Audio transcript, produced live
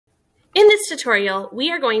In this tutorial,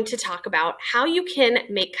 we are going to talk about how you can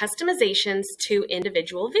make customizations to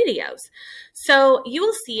individual videos. So you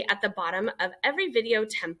will see at the bottom of every video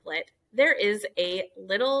template, there is a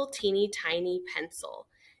little teeny tiny pencil.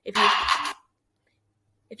 If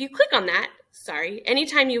you click on that,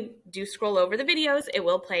 anytime you do scroll over the videos, it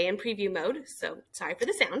will play in preview mode, so sorry for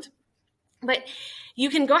the sound. But you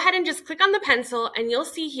can go ahead and just click on the pencil and you'll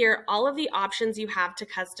see here all of the options you have to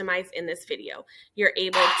customize in this video. You're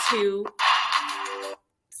able to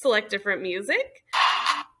select different music.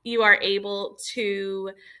 You are able to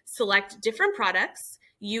select different products.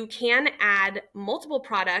 You can add multiple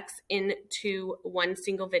products into one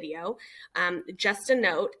single video. Just a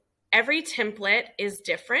note, every template is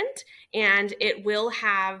different and it will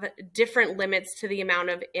have different limits to the amount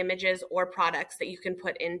of images or products that you can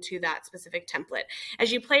put into that specific template.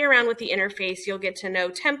 As you play around with the interface, you'll get to know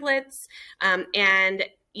templates and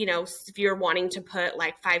if you're wanting to put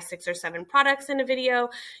like 5, 6, or 7 products in a video,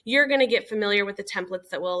 you're going to get familiar with the templates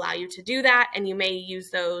that will allow you to do that, and you may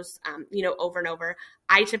use those over and over.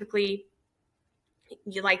 I typically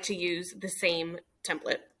like to use the same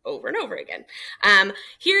template over and over again.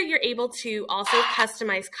 Here you're able to also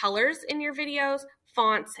customize colors in your videos,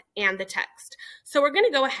 fonts, and the text. So we're going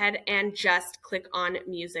to go ahead and just click on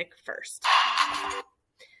music first.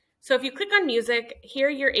 So if you click on music, here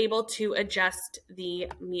you're able to adjust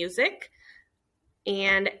the music.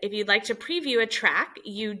 And if you'd like to preview a track,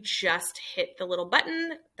 you just hit the little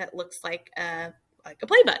button that looks like a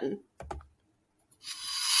play button.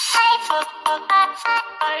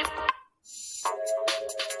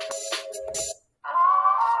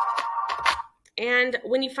 And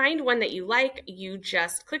when you find one that you like, you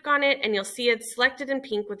just click on it and you'll see it's selected in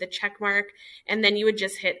pink with a check mark, and then you would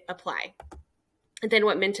just hit apply. And then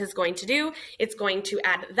what Minta is going to do, it's going to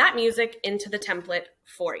add that music into the template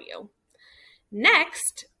for you.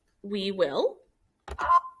 Next, we will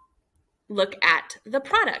look at the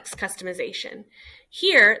products customization.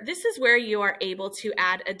 Here, this is where you are able to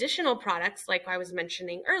add additional products like I was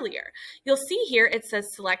mentioning earlier. You'll see here it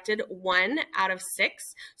says selected 1 out of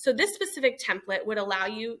 6. So this specific template would allow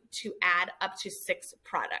you to add up to 6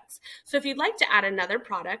 products. So if you'd like to add another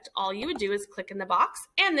product, all you would do is click in the box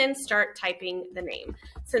and then start typing the name.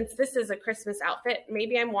 Since this is a Christmas outfit,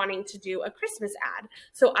 maybe I'm wanting to do a Christmas ad.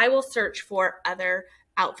 So I will search for other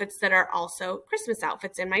outfits that are also Christmas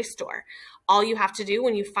outfits in my store. All you have to do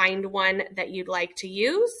when you find one that you'd like to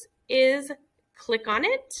use is click on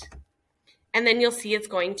it, and then you'll see it's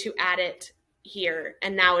going to add it here,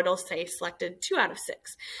 and now it'll say selected 2 out of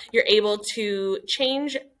 6. You're able to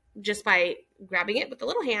change just by grabbing it with the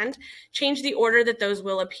little hand, change the order that those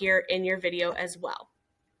will appear in your video as well.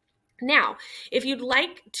 Now, if you'd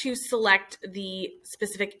like to select the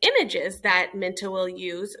specific images that Minta will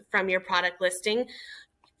use from your product listing,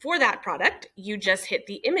 for that product, you just hit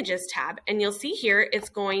the Images tab, and you'll see here it's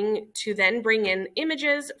going to then bring in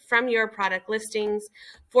images from your product listings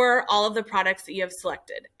for all of the products that you have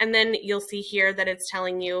selected. And then you'll see here that it's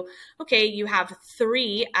telling you, okay, you have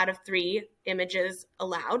 3 out of 3 images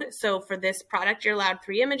allowed. So for this product, you're allowed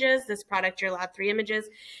 3 images. This product, you're allowed 3 images.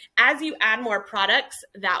 As you add more products,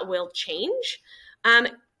 that will change.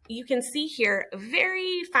 You can see here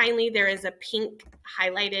very finely there is a pink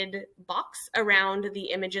highlighted box around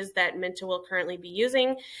the images that Minta will currently be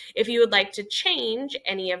using. If you would like to change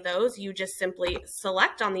any of those, you just simply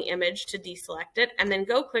select on the image to deselect it and then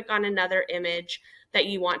go click on another image that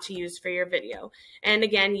you want to use for your video. And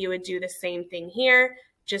again, you would do the same thing here.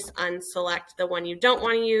 Just unselect the one you don't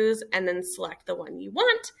want to use and then select the one you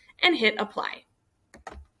want and hit apply.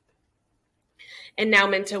 And now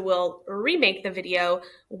Minta will remake the video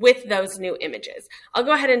with those new images. I'll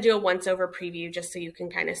go ahead and do a once-over preview just so you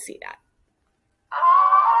can kind of see that.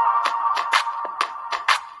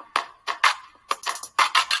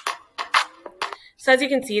 So as you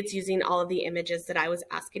can see, it's using all of the images that I was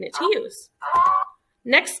asking it to use.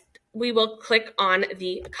 Next, we will click on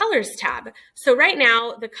the Colors tab. So right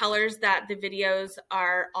now, the colors that the videos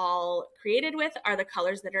are all created with are the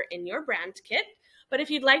colors that are in your brand kit. But if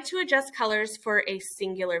you'd like to adjust colors for a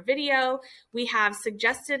singular video, we have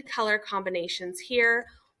suggested color combinations here,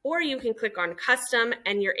 or you can click on custom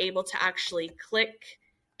and you're able to actually click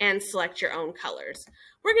and select your own colors.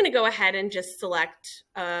 We're going to go ahead and just select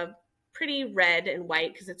a pretty red and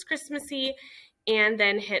white because it's Christmassy, and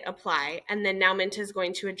then hit apply. And then now Minta is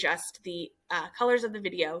going to adjust the colors of the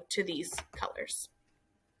video to these colors.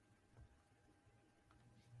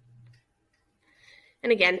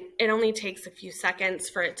 And again, it only takes a few seconds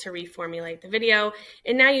for it to reformulate the video.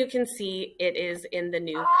 And now you can see it is in the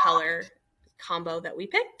new color combo that we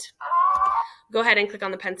picked. Go ahead and click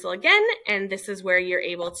on the pencil again, and this is where you're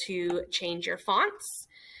able to change your fonts.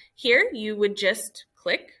 Here, you would just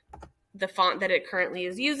click the font that it currently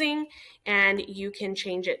is using, and you can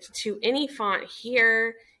change it to any font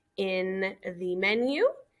here in the menu.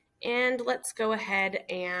 And let's go ahead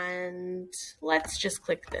and let's just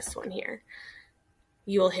click this one here.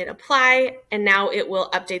 You will hit apply, and now it will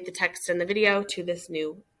update the text in the video to this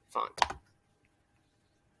new font.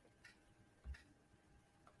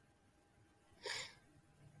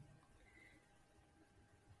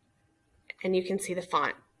 And you can see the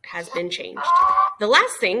font has been changed. The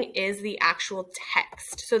last thing is the actual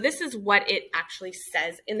text. So this is what it actually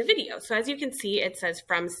says in the video. So as you can see, it says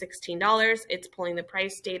from $16. It's pulling the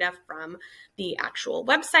price data from the actual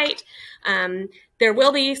website. There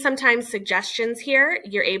will be sometimes suggestions here.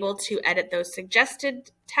 You're able to edit those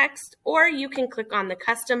suggested text, or you can click on the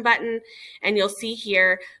custom button, and you'll see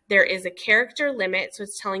here there is a character limit. So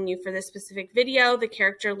it's telling you for this specific video, the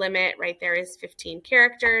character limit right there is 15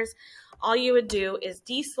 characters. All you would do is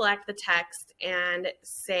deselect the text and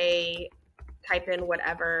say, type in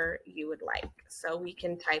whatever you would like. So we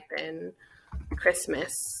can type in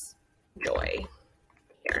Christmas joy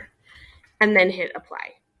here, and then hit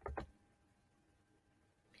apply.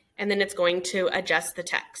 And then it's going to adjust the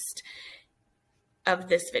text of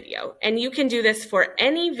this video. And you can do this for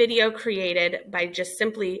any video created by just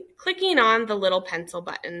simply clicking on the little pencil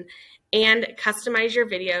button and customize your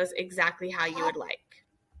videos exactly how you would like.